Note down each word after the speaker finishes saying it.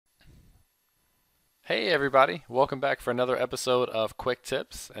Hey everybody, welcome back for another episode of Quick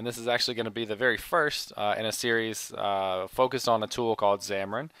Tips, and this is actually going to be the very first in a series focused on a tool called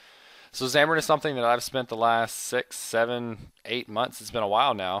Xamarin. So Xamarin is something that I've spent the last 6, 7, 8 months, it's been a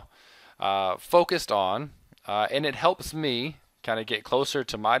while now, focused on, and it helps me kind of get closer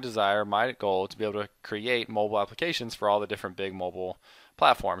to my desire, my goal to be able to create mobile applications for all the different big mobile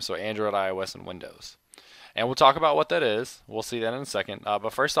platforms, so Android, iOS, and Windows. And we'll talk about what that is. We'll see that in a second.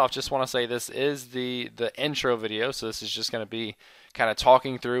 But first off, just want to say this is the intro video. So this is just going to be kind of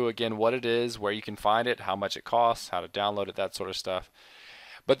talking through again what it is, where you can find it, how much it costs, how to download it, that sort of stuff.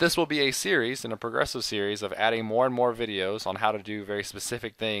 But this will be a series and a progressive series of adding more and more videos on how to do very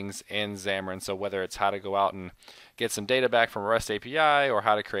specific things in Xamarin. So whether it's how to go out and get some data back from a REST API or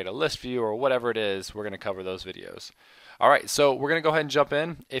how to create a list view or whatever it is, we're going to cover those videos. All right, so we're going to go ahead and jump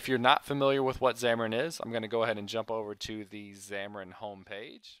in. If you're not familiar with what Xamarin is, I'm going to go ahead and jump over to the Xamarin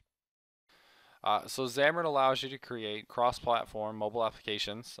homepage. So Xamarin allows you to create cross-platform mobile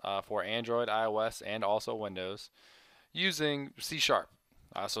applications for Android, iOS, and also Windows using C Sharp.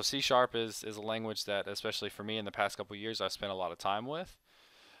 So C Sharp is a language that, especially for me in the past couple of years, I've spent a lot of time with.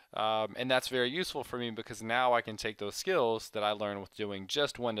 And that's very useful for me because now I can take those skills that I learned with doing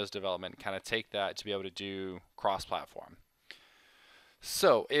just Windows development and kind of take that to be able to do cross-platform.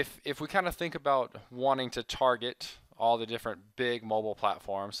 So if we kind of think about wanting to target all the different big mobile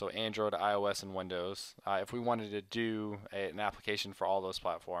platforms, so Android, iOS, and Windows, if we wanted to do an application for all those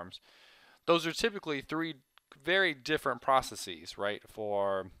platforms, those are typically three very different processes, right?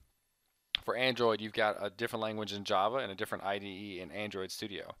 For Android, you've got a different language in Java and a different IDE in Android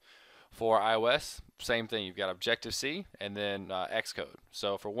Studio. For iOS, same thing. You've got Objective-C and then Xcode.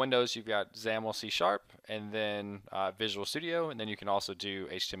 So for Windows, you've got XAML C Sharp and then Visual Studio, and then you can also do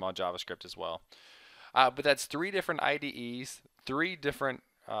HTML JavaScript as well. But that's three different IDEs, three different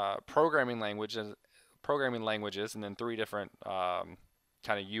programming languages, and then three different kind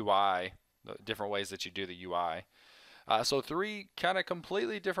of UI, different ways that you do the UI. So three kind of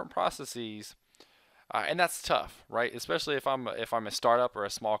completely different processes, and that's tough, right? Especially if I'm a startup or a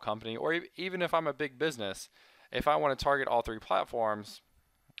small company, or even if I'm a big business. If I want to target all three platforms,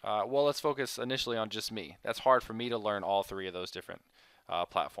 well, let's focus initially on just me. That's hard for me to learn all three of those different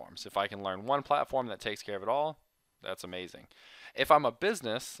platforms. If I can learn one platform that takes care of it all, that's amazing. If I'm a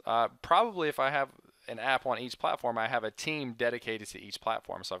business, probably if I have an app on each platform, I have a team dedicated to each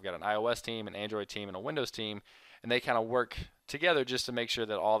platform. So I've got an iOS team, an Android team, and a Windows team, and they kind of work together just to make sure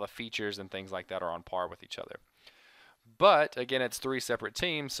that all the features and things like that are on par with each other. But again, it's three separate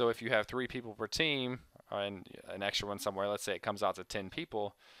teams, so if you have 3 people per team and an extra one somewhere, let's say it comes out to 10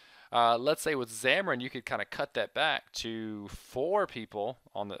 people, let's say with Xamarin, you could kind of cut that back to 4 or 5 people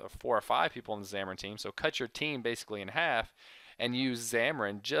on the Xamarin team. So cut your team basically in half and use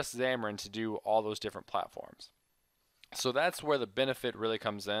Xamarin, just Xamarin, to do all those different platforms. So that's where the benefit really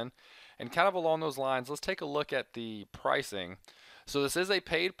comes in. And kind of along those lines, let's take a look at the pricing. So this is a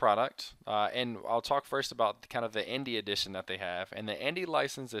paid product, and I'll talk first about kind of the Indie edition that they have. And the Indie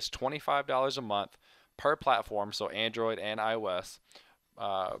license is $25 a month per platform, so Android and iOS,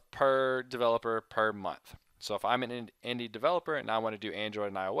 per developer per month. So if I'm an indie developer and I want to do Android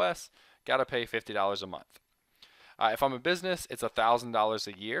and iOS, got to pay $50 a month. If I'm a business, it's $1,000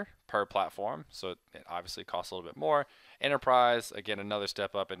 a year per platform, so it obviously costs a little bit more. Enterprise, again, another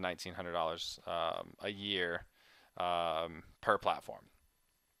step up at $1,900 a year per platform.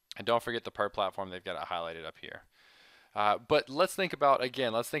 And don't forget the per platform, they've got it highlighted up here. But let's think about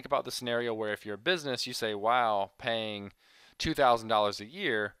the scenario where if you're a business, you say, wow, paying $2,000 a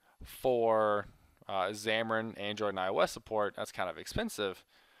year for Xamarin, Android, and iOS support, that's kind of expensive.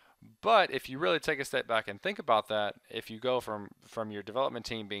 But if you really take a step back and think about that, if you go from your development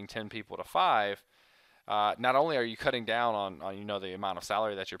team being 10 people to 5, not only are you cutting down on the amount of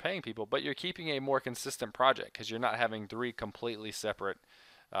salary that you're paying people, but you're keeping a more consistent project because you're not having 3 completely separate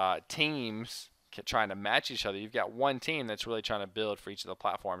teams trying to match each other. You've got one team that's really trying to build for each of the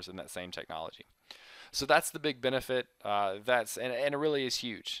platforms in that same technology. So that's the big benefit. And it really is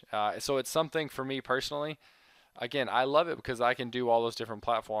huge. So it's something for me personally. Again, I love it because I can do all those different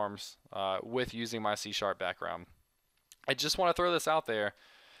platforms with using my C# background. I just want to throw this out there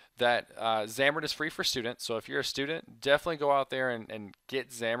that Xamarin is free for students. So if you're a student, definitely go out there and get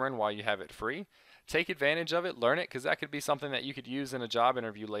Xamarin while you have it free. Take advantage of it, learn it, because that could be something that you could use in a job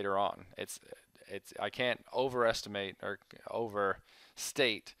interview later on. I can't overestimate or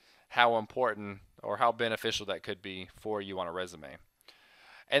overstate how important or how beneficial that could be for you on a resume.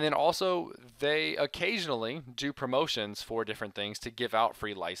 And then also, they occasionally do promotions for different things to give out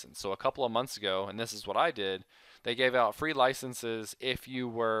free license. So a couple of months ago, and this is what I did, they gave out free licenses if you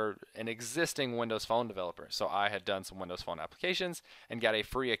were an existing Windows Phone developer. So I had done some Windows Phone applications and got a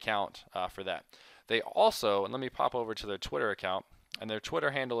free account for that. They also, and let me pop over to their Twitter account, and their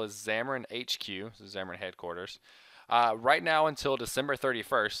Twitter handle is Xamarin HQ, so Xamarin headquarters. Right now until December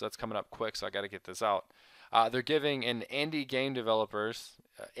 31st, so that's coming up quick, so I got to get this out. They're giving indie game developers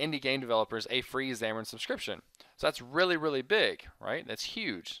a free Xamarin subscription. So that's really, really big, right? That's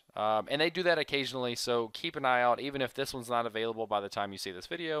huge. And they do that occasionally, so keep an eye out. Even if this one's not available by the time you see this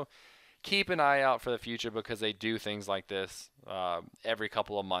video, keep an eye out for the future because they do things like this every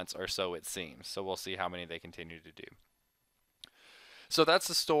couple of months or so, it seems. So we'll see how many they continue to do. So that's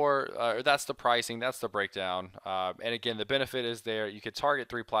the store, that's the pricing, that's the breakdown. And again, the benefit is there. You could target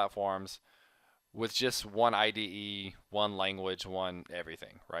 3 platforms with just one IDE, one language, one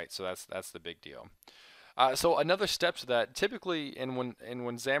everything, right? So that's the big deal. So another step to that, typically, when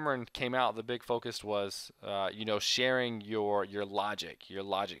Xamarin came out, the big focus was, sharing your logic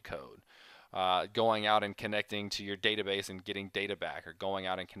code, going out and connecting to your database and getting data back, or going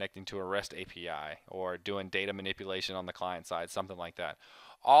out and connecting to a REST API, or doing data manipulation on the client side, something like that.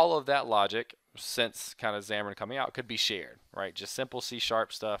 All of that logic, since kind of Xamarin coming out, could be shared, right? Just simple C#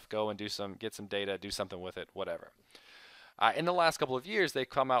 stuff, go and get some data, do something with it, whatever. In the last couple of years, they've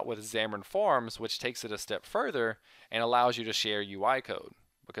come out with Xamarin Forms, which takes it a step further and allows you to share UI code.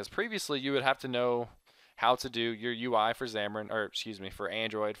 Because previously, you would have to know how to do your UI for Xamarin, or excuse me, for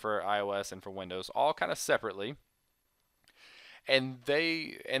Android, for iOS, and for Windows, all kind of separately. And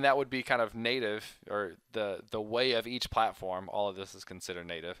that would be kind of native, or the way of each platform. All of this is considered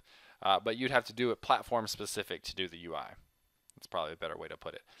native, but you'd have to do it platform specific to do the UI. That's probably a better way to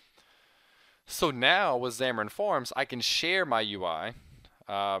put it. So now with Xamarin Forms, I can share my UI,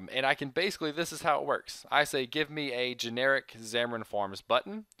 and I can basically, this is how it works. I say, give me a generic Xamarin Forms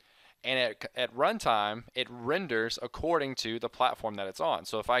button, and at runtime, it renders according to the platform that it's on.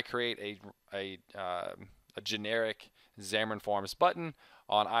 So if I create a generic Xamarin Forms button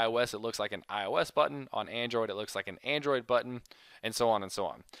on iOS, it looks like an iOS button. On Android, it looks like an Android button, and so on and so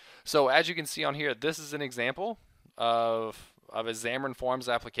on. So as you can see on here, this is an example of a Xamarin Forms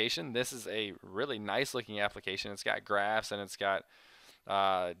application. This is a really nice looking application. It's got graphs, and it's got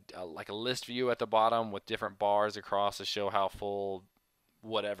like a list view at the bottom with different bars across to show how full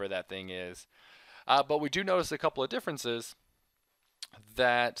whatever that thing is. But we do notice a couple of differences,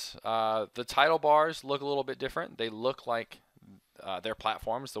 that the title bars look a little bit different. They look like their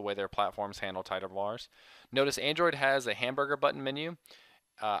platforms, the way their platforms handle title bars. Notice Android has a hamburger button menu.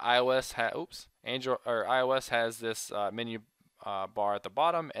 iOS has this menu bar at the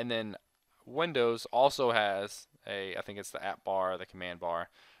bottom, and then Windows also has I think it's the app bar, the command bar,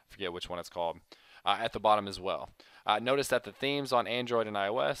 I forget which one it's called, at the bottom as well. Notice that the themes on Android and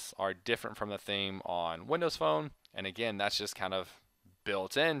iOS are different from the theme on Windows Phone, and again, that's just kind of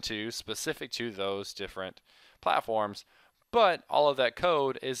built into, specific to those different platforms. But all of that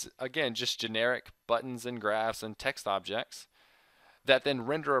code is, again, just generic buttons and graphs and text objects that then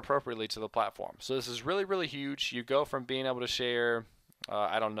render appropriately to the platform. So this is really, really huge. You go from being able to share,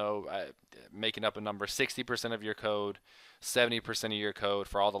 I don't know, making up a number, 60% of your code, 70% of your code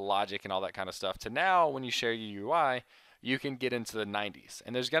for all the logic and all that kind of stuff, to now when you share your UI, you can get into the 90s.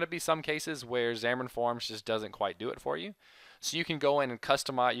 And there's going to be some cases where Xamarin Forms just doesn't quite do it for you. So you can go in and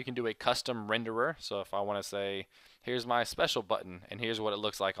customize, you can do a custom renderer. So if I want to say, here's my special button, and here's what it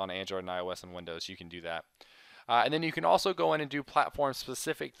looks like on Android and iOS and Windows, you can do that. And then you can also go in and do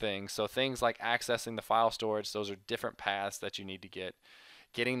platform-specific things. So things like accessing the file storage, those are different paths that you need to get.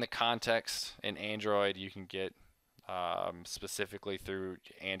 Getting the context in Android, you can get specifically through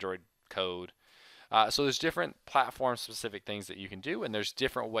Android code. So there's different platform-specific things that you can do, and there's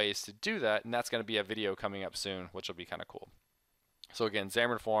different ways to do that, and that's going to be a video coming up soon, which will be kind of cool. So again,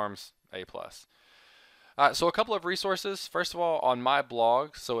 Xamarin Forms, A+. So a couple of resources. First of all, on my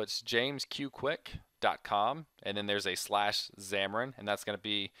blog, so it's jamesqquick.com, and then there's a /Xamarin, and that's going to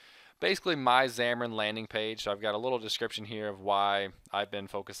be basically my Xamarin landing page. So I've got a little description here of why I've been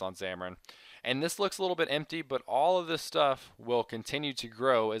focused on Xamarin. And this looks a little bit empty, but all of this stuff will continue to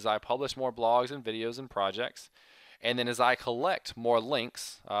grow as I publish more blogs and videos and projects. And then as I collect more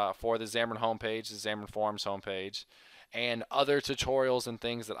links for the Xamarin homepage, the Xamarin Forms homepage, and other tutorials and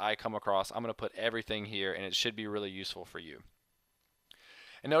things that I come across, I'm going to put everything here, and it should be really useful for you.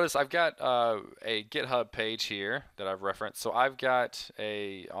 And notice I've got a GitHub page here that I've referenced. So I've got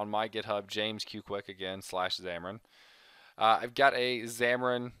on my GitHub, James Q Quick again, /Xamarin. I've got a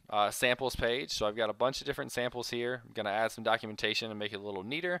Xamarin samples page, so I've got a bunch of different samples here. I'm going to add some documentation and make it a little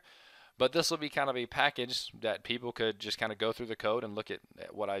neater. But this will be kind of a package that people could just kind of go through the code and look at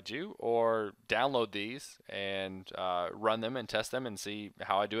what I do, or download these and run them and test them and see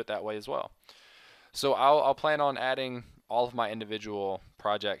how I do it that way as well. So I'll plan on adding all of my individual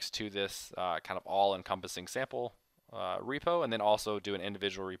projects to this kind of all-encompassing sample repo, and then also do an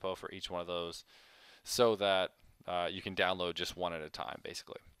individual repo for each one of those, so that you can download just one at a time,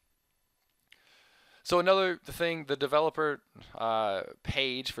 basically. So another thing, the developer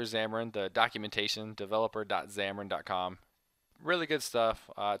page for Xamarin, the documentation, developer.xamarin.com, really good stuff.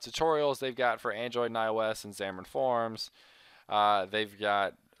 Tutorials they've got for Android and iOS and Xamarin Forms. They've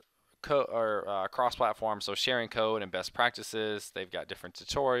got cross-platform, so sharing code and best practices. They've got different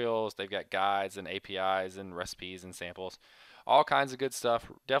tutorials. They've got guides and APIs and recipes and samples. All kinds of good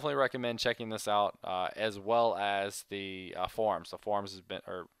stuff. Definitely recommend checking this out, as well as the forums. The forums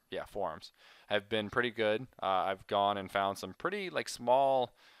forums have been pretty good. I've gone and found some pretty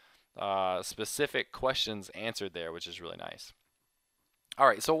small, specific questions answered there, which is really nice. All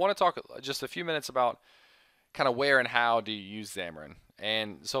right, so I want to talk just a few minutes about kind of where and how do you use Xamarin.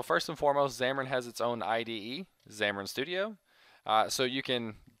 And so first and foremost, Xamarin has its own IDE, Xamarin Studio. So you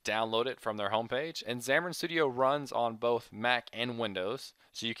can download it from their homepage. And Xamarin Studio runs on both Mac and Windows.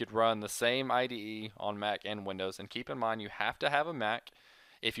 So you could run the same IDE on Mac and Windows. And keep in mind, you have to have a Mac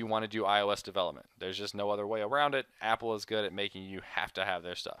if you want to do iOS development. There's just no other way around it. Apple is good at making you have to have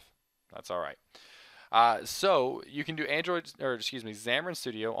their stuff. That's all right. So you can do Xamarin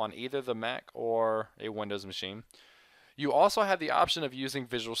Studio on either the Mac or a Windows machine. You also have the option of using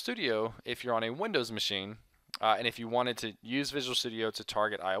Visual Studio if you're on a Windows machine. And if you wanted to use Visual Studio to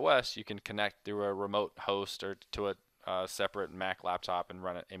target iOS, you can connect through a remote host or to a separate Mac laptop and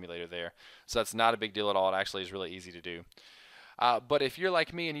run an emulator there. So that's not a big deal at all. It actually is really easy to do. But if you're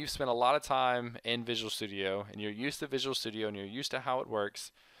like me and you've spent a lot of time in Visual Studio and you're used to Visual Studio and you're used to how it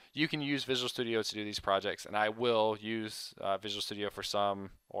works, you can use Visual Studio to do these projects, and I will use Visual Studio for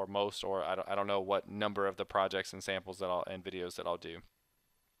some or most, or I don't know what number of the projects and samples and videos that I'll do.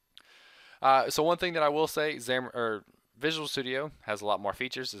 So one thing that I will say, Visual Studio has a lot more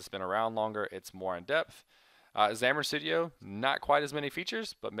features. It's been around longer. It's more in depth. Xamarin Studio, not quite as many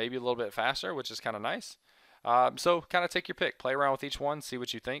features, but maybe a little bit faster, which is kind of nice. So kind of take your pick, play around with each one, see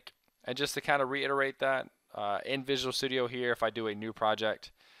what you think. And just to kind of reiterate that, in Visual Studio here, if I do a new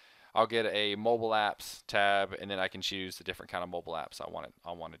project, I'll get a mobile apps tab, and then I can choose the different kind of mobile apps I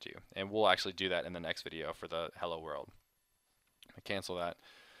want to do. And we'll actually do that in the next video for the Hello World. I cancel that.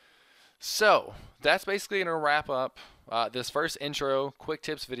 So that's basically going to wrap up this first intro quick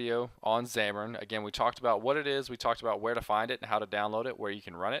tips video on Xamarin. Again, we talked about what it is, we talked about where to find it and how to download it, where you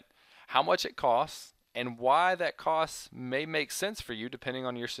can run it, how much it costs, and why that cost may make sense for you depending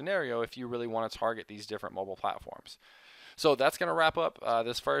on your scenario if you really want to target these different mobile platforms. So that's going to wrap up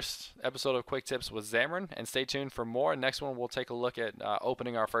this first episode of Quick Tips with Xamarin, and stay tuned for more. Next one, we'll take a look at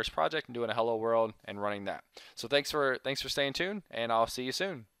opening our first project and doing a Hello World and running that. So thanks for staying tuned, and I'll see you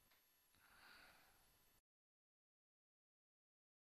soon.